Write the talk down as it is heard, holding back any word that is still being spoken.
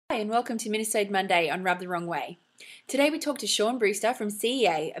Hi and welcome to Minisode Monday on Rub the Wrong Way. Today we talk to Shaun Brewster from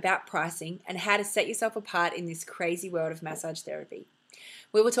CEA about pricing and how to set yourself apart in this crazy world of massage therapy.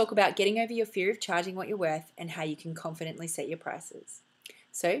 We will talk about getting over your fear of charging what you're worth and how you can confidently set your prices.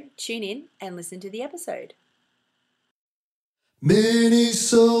 So tune in and listen to the episode.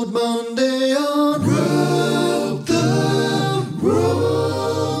 Minisode Monday on Rub the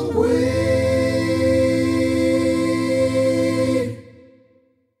Wrong Way.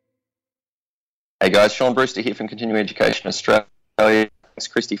 Hey guys, Shaun Brewster here from Continuing Education Australia. Thanks,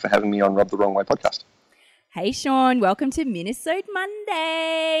 Christy, for having me on Rub the Wrong Way podcast. Hey Shaun, welcome to Minisode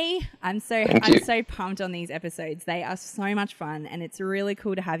Monday. I'm so pumped on these episodes. They are so much fun, and it's really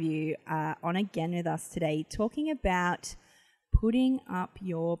cool to have you on again with us today, talking about putting up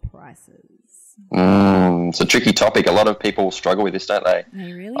your prices. It's a tricky topic. A lot of people struggle with this, don't they?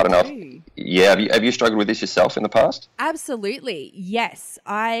 They really I don't do. know. Have you struggled with this yourself in the past? Absolutely. Yes.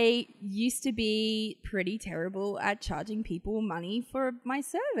 I used to be pretty terrible at charging people money for my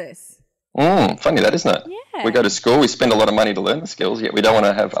service. Funny that, isn't it? Yeah. We go to school, we spend a lot of money to learn the skills, yet we don't want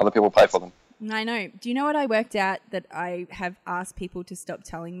to have other people pay for them. I know. Do you know what I worked out that I have asked people to stop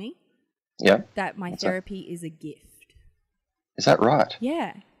telling me? Yeah. That my therapy is a gift. Is that right?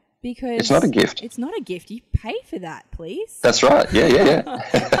 Yeah. Because it's not a gift. It's not a gift. You pay for that, please. That's right. Yeah.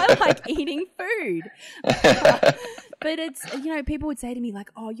 I like eating food. But it's, people would say to me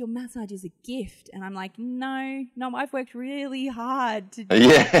like, oh, your massage is a gift. And I'm like, no, I've worked really hard to do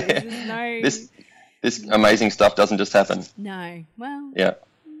this. This amazing stuff doesn't just happen. No. Well, yeah.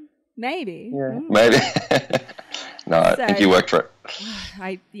 Maybe. Yeah. Maybe. No, I think you worked for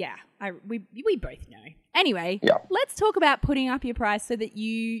it. We both know. Anyway, Let's talk about putting up your price so that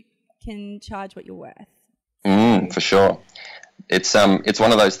you can charge what you're worth. For sure. It's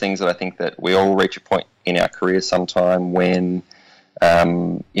one of those things that I think that we all reach a point in our career sometime when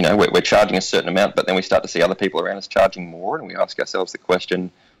we're charging a certain amount, but then we start to see other people around us charging more, and we ask ourselves the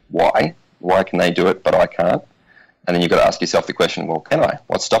question, why? Why can they do it but I can't? And then you've got to ask yourself the question, well, can I?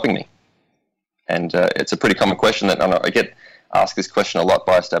 What's stopping me? And it's a pretty common question that I get asked this question a lot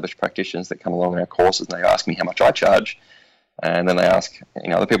by established practitioners that come along in our courses, and they ask me how much I charge. And then they ask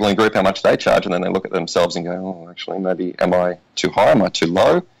other people in the group how much they charge, and then they look at themselves and go, oh, actually, maybe am I too high? Am I too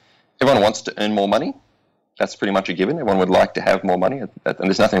low? Everyone wants to earn more money. That's pretty much a given. Everyone would like to have more money, and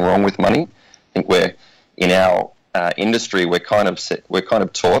there's nothing wrong with money. I think we're in our industry, we're kind of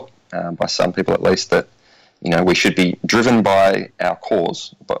taught by some people at least that we should be driven by our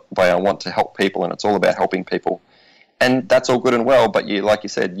cause, by our want to help people, and it's all about helping people. And that's all good and well, but like you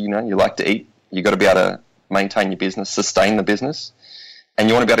said, you like to eat. You've got to be able to maintain your business, sustain the business, and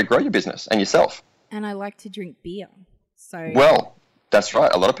you want to be able to grow your business and yourself. And I like to drink beer. Well, that's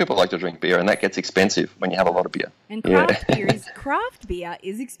right. A lot of people like to drink beer, and that gets expensive when you have a lot of beer. And craft beer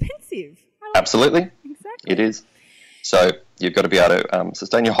is expensive. Absolutely. Exactly. It is. So you've got to be able to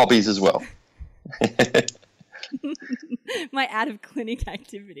sustain your hobbies as well. My out-of-clinic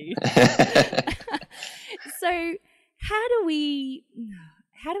activity. So how do we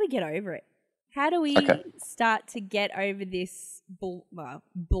get over it? How do we start to get over this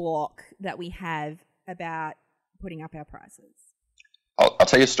block that we have about putting up our prices? I'll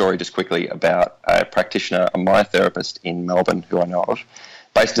tell you a story just quickly about a practitioner, a myotherapist in Melbourne who I know of,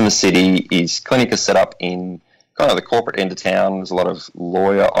 based in the city. His clinic is set up in kind of the corporate end of town. There's a lot of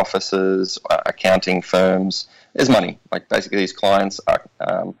lawyer offices, accounting firms. There's money. Like basically these clients are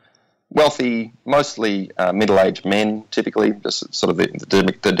wealthy, mostly middle-aged men, typically, just sort of the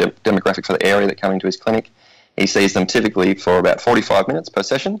demographic for the area that come into his clinic. He sees them typically for about 45 minutes per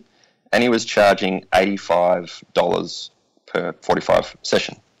session, and he was charging $85 per 45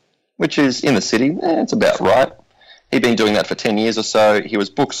 session, which is in the city, it's about right. He'd been doing that for 10 years or so. He was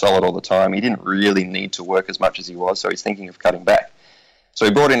booked solid all the time. He didn't really need to work as much as he was, so he's thinking of cutting back. So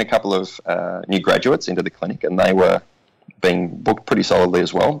he brought in a couple of new graduates into the clinic, and they were being booked pretty solidly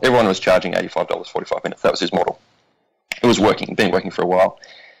as well. Everyone was charging $85 45 minutes. That was his model. It was working, been working for a while.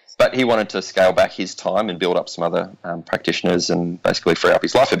 But he wanted to scale back his time and build up some other practitioners and basically free up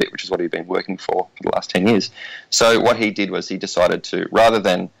his life a bit, which is what he'd been working for the last 10 years. So what he did was he decided to, rather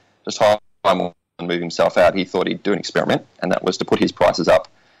than just hire more and move himself out, he thought he'd do an experiment, and that was to put his prices up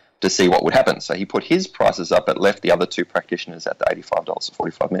to see what would happen. So he put his prices up, but left the other two practitioners at the $85 for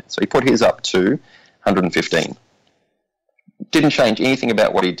 45 minutes. So he put his up to $115. Didn't change anything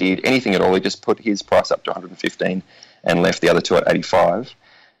about what he did, anything at all. He just put his price up to $115 and left the other two at $85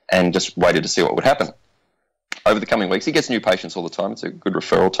 and just waited to see what would happen. Over the coming weeks, he gets new patients all the time. It's a good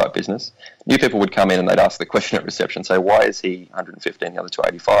referral type business. New people would come in and they'd ask the question at reception, say, why is he $115, the other two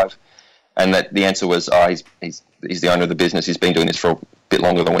 $85? And that the answer was, he's the owner of the business. He's been doing this for bit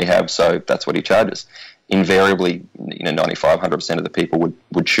longer than we have, so that's what he charges. Invariably, 95, 100% of the people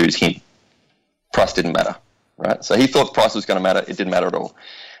would choose him. Price didn't matter, right? So he thought price was going to matter. It didn't matter at all.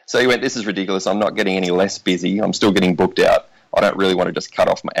 So he went, this is ridiculous. I'm not getting any less busy. I'm still getting booked out. I don't really want to just cut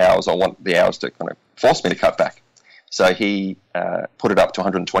off my hours. I want the hours to kind of force me to cut back. So he put it up to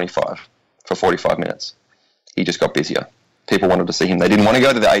 125 for 45 minutes. He just got busier. People wanted to see him. They didn't want to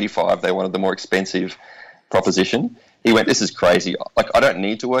go to the 85. They wanted the more expensive proposition. He went, this is crazy. Like, I don't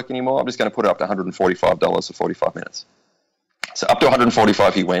need to work anymore. I'm just going to put it up to $145 for 45 minutes. So up to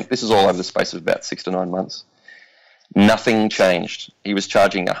 145 he went. This is all over the space of about 6 to 9 months. Nothing changed. He was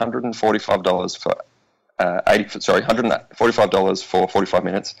charging $145 for $145 for 45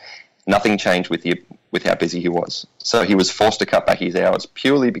 minutes. Nothing changed with how busy he was. So he was forced to cut back his hours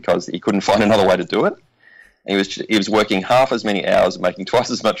purely because he couldn't find another way to do it. He was working half as many hours, making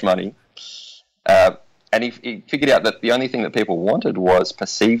twice as much money. And he figured out that the only thing that people wanted was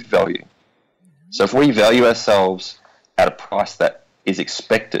perceived value. So if we value ourselves at a price that is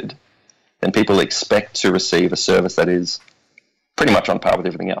expected, then people expect to receive a service that is pretty much on par with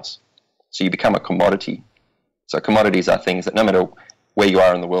everything else. So you become a commodity. So commodities are things that no matter where you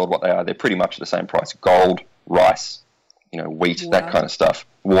are in the world, what they are, they're pretty much the same price. Gold, rice, wheat, Water. that kind of stuff.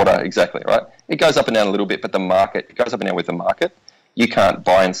 Water, exactly, right? It goes up and down a little bit, but it goes up and down with the market. You can't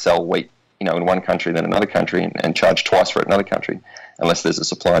buy and sell wheat, in one country than another country and charge twice for it in another country unless there's a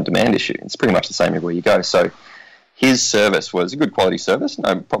supply and demand issue. It's pretty much the same everywhere you go. So his service was a good quality service,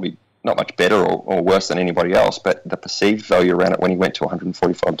 probably not much better or worse than anybody else, but the perceived value around it when he went to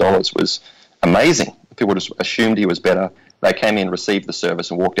 $145 was amazing. People just assumed he was better. They came in, received the service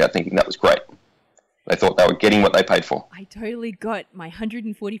and walked out thinking that was great. They thought they were getting what they paid for. I totally got my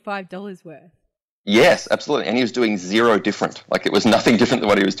 $145 worth. Yes, absolutely. And he was doing zero different. Like, it was nothing different than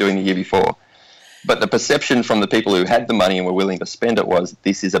what he was doing the year before. But the perception from the people who had the money and were willing to spend it was,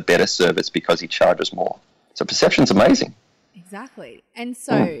 this is a better service because he charges more. So perception's amazing. Exactly. And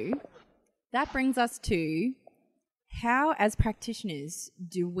so that brings us to how, as practitioners,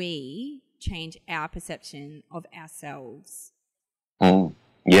 do we change our perception of ourselves?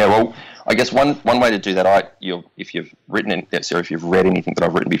 Yeah, well, I guess one way to do that, if you've read anything that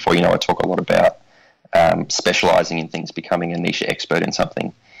I've written before, I talk a lot about specializing in things, becoming a niche expert in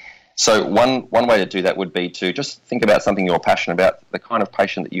something. So one way to do that would be to just think about something you're passionate about, the kind of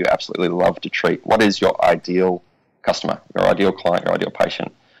patient that you absolutely love to treat. What is your ideal customer, your ideal client, your ideal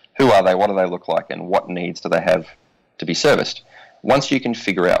patient? Who are they? What do they look like? And what needs do they have to be serviced? Once you can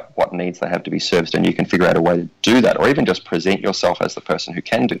figure out what needs they have to be serviced and you can figure out a way to do that, or even just present yourself as the person who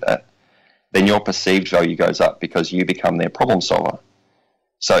can do that, then your perceived value goes up because you become their problem solver.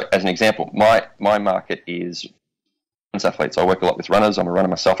 So as an example, my market is athletes. I work a lot with runners. I'm a runner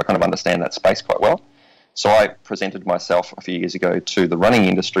myself. I kind of understand that space quite well. So I presented myself a few years ago to the running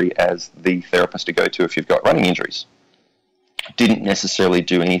industry as the therapist to go to if you've got running injuries. Didn't necessarily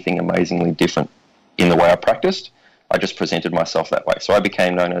do anything amazingly different in the way I practiced. I just presented myself that way. So I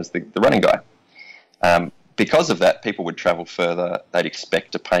became known as the running guy. Because of that, people would travel further. They'd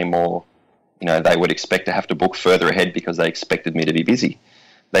expect to pay more. They would expect to have to book further ahead because they expected me to be busy.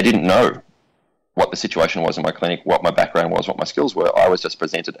 They didn't know what the situation was in my clinic, what my background was, what my skills were. I was just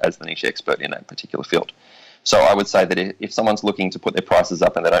presented as the niche expert in that particular field. So I would say that if someone's looking to put their prices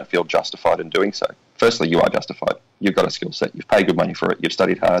up and they don't feel justified in doing so, firstly, you are justified. You've got a skill set. You've paid good money for it. You've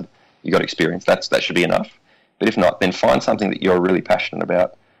studied hard. You've got experience. That should be enough. But if not, then find something that you're really passionate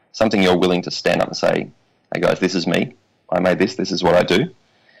about, something you're willing to stand up and say, hey guys, this is me. I made this. This is what I do.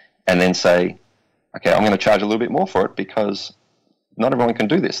 And then say, okay, I'm going to charge a little bit more for it because not everyone can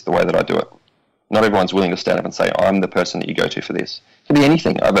do this the way that I do it. Not everyone's willing to stand up and say, I'm the person that you go to for this. It could be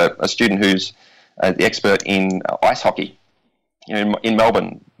anything. I have a student who's the expert in ice hockey. In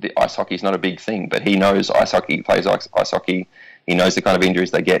Melbourne, the ice hockey is not a big thing, but he knows ice hockey, he plays ice hockey. He knows the kind of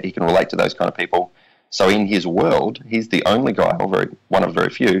injuries they get. He can relate to those kind of people. So in his world, he's the only guy, or one of very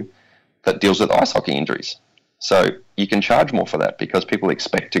few, that deals with ice hockey injuries. So you can charge more for that because people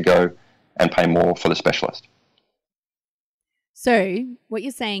expect to go and pay more for the specialist. So what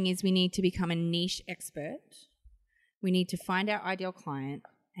you're saying is we need to become a niche expert. We need to find our ideal client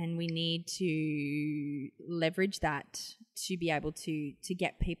and we need to leverage that to be able to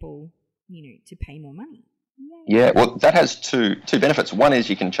get people, to pay more money. Yeah, well, that has two benefits. One is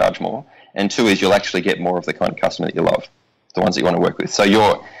you can charge more, and two is you'll actually get more of the kind of customer that you love, the ones that you want to work with. So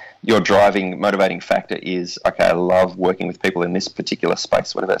your driving, motivating factor is, okay, I love working with people in this particular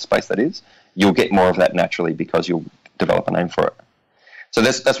space, whatever that space that is. You'll get more of that naturally because you'll develop a name for it. So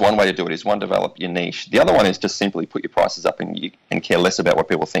that's one way to do it, is one, develop your niche. The other one is just simply put your prices up and care less about what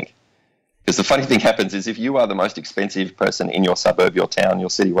people think. Because the funny thing happens is if you are the most expensive person in your suburb, your town, your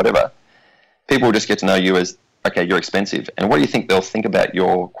city, whatever, people will just get to know you as, okay, you're expensive. And what do you think they'll think about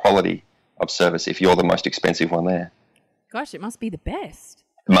your quality of service if you're the most expensive one there? Gosh, it must be the best.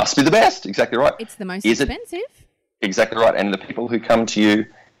 It must be the best. Exactly right. It's the most Is expensive. Exactly right. And the people who come to you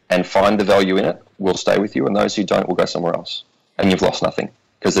and find the value in it will stay with you, and those who don't will go somewhere else. And you've lost nothing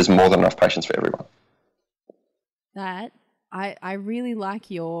because there's more than enough patients for everyone. That I really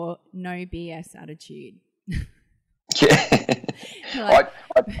like your no BS attitude. Yeah. Like,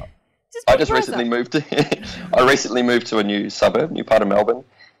 I just recently moved to a new suburb, new part of Melbourne,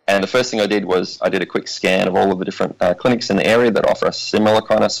 and the first thing I did was I did a quick scan of all of the different clinics in the area that offer a similar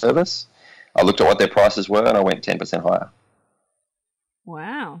kind of service. I looked at what their prices were, and I went 10% higher.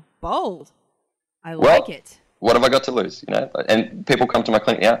 Wow, bold. I like it. What have I got to lose? You know, and people come to my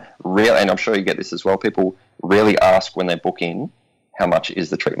clinic now, and I'm sure you get this as well. People really ask when they book in, how much is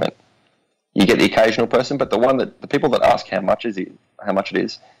the treatment? You get the occasional person, but the people that ask how much it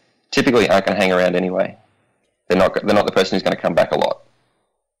is, typically aren't going to hang around anyway. They're not the person who's going to come back a lot.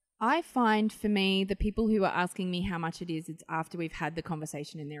 I find for me, the people who are asking me how much it is, it's after we've had the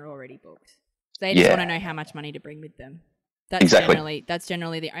conversation and they're already booked. They just want to know how much money to bring with them. That's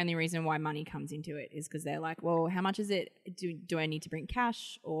generally the only reason why money comes into it, is because they're like, well, how much is it? Do I need to bring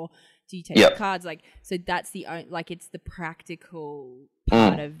cash, or do you take your cards? Like, so that's it's the practical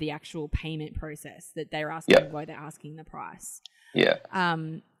part of the actual payment process that they're asking why they're asking the price. Yeah.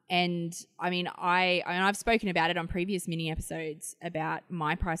 And I mean, I've spoken about it on previous mini episodes about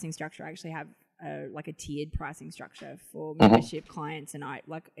my pricing structure. I actually have a tiered pricing structure for membership clients, and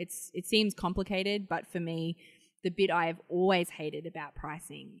it seems complicated, but for me, the bit I have always hated about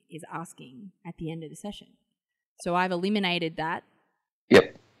pricing is asking at the end of the session. So I've eliminated that.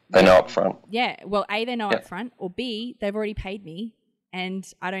 Yep. They know up front. Yeah. Well, A, they know up front, or B, they've already paid me and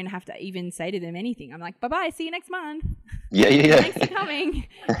I don't have to even say to them anything. I'm like, bye-bye, see you next month. Yeah. Thanks for coming.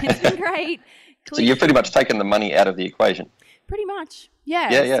 It's been great. So you've pretty much taken the money out of the equation. Pretty much.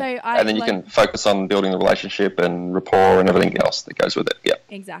 Yeah. Yeah. So and then you can focus on building the relationship and rapport and everything else that goes with it. Yeah.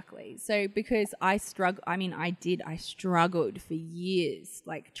 Exactly. So because I struggled for years,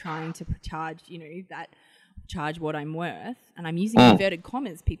 like trying to charge what I'm worth. And I'm using inverted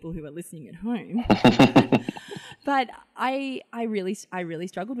commas, people who are listening at home. But I really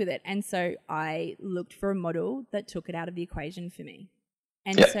struggled with it. And so I looked for a model that took it out of the equation for me.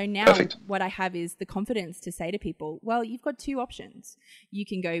 And so now what I have is the confidence to say to people, well, you've got two options. You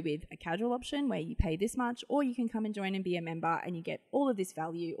can go with a casual option where you pay this much, or you can come and join and be a member and you get all of this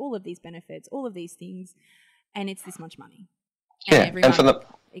value, all of these benefits, all of these things, and it's this much money. And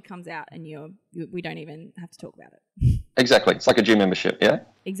it comes out and we don't even have to talk about it. Exactly. It's like a gym membership, yeah?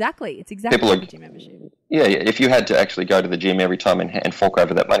 Exactly. It's exactly like a gym membership. Yeah. If you had to actually go to the gym every time and fork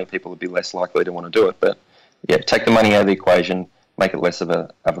over that money, people would be less likely to want to do it. But, take the money out of the equation, make it less of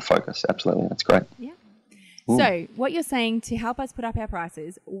a focus. Absolutely. That's great. Yeah. So what you're saying, to help us put up our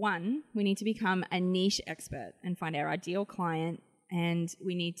prices, one, we need to become a niche expert and find our ideal client, and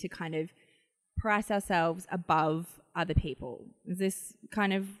we need to kind of price ourselves above other people. Is this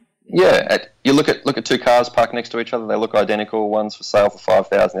kind of... Yeah. You look at two cars parked next to each other. They look identical. One's for sale for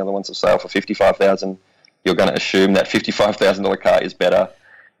 $5,000. The other one's for sale for $55,000. You're going to assume that $55,000 car is better.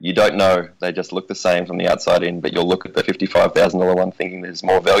 You don't know. They just look the same from the outside in, but you'll look at the $55,000 one thinking there's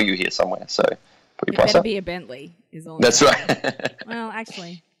more value here somewhere. So put your price up. It better be a Bentley. That's right. Well,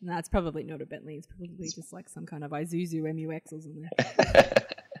 actually, no, it's probably not a Bentley. It's probably just like some kind of Isuzu MUX or something.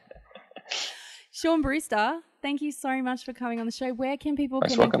 Shaun Brewster, thank you so much for coming on the show. Where can people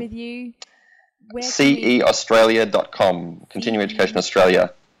connect with you? ceaustralia.com, Continuing Education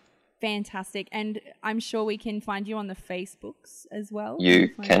Australia. Fantastic. And I'm sure we can find you on the Facebooks as well. You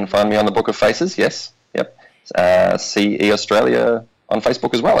can find me on the Book of Faces, yes. Yep. CE Australia on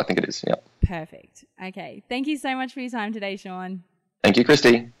Facebook as well, I think it is. Yep. Perfect. Okay. Thank you so much for your time today, Shaun. Thank you,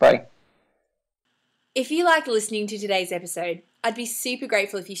 Christy. Bye. If you liked listening to today's episode, I'd be super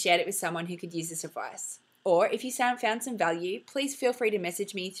grateful if you shared it with someone who could use this advice. Or if you found some value, please feel free to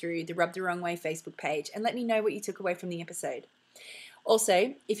message me through the Rub the Wrong Way Facebook page and let me know what you took away from the episode.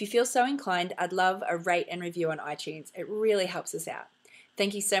 Also, if you feel so inclined, I'd love a rate and review on iTunes. It really helps us out.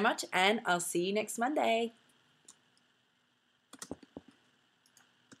 Thank you so much, and I'll see you next Monday.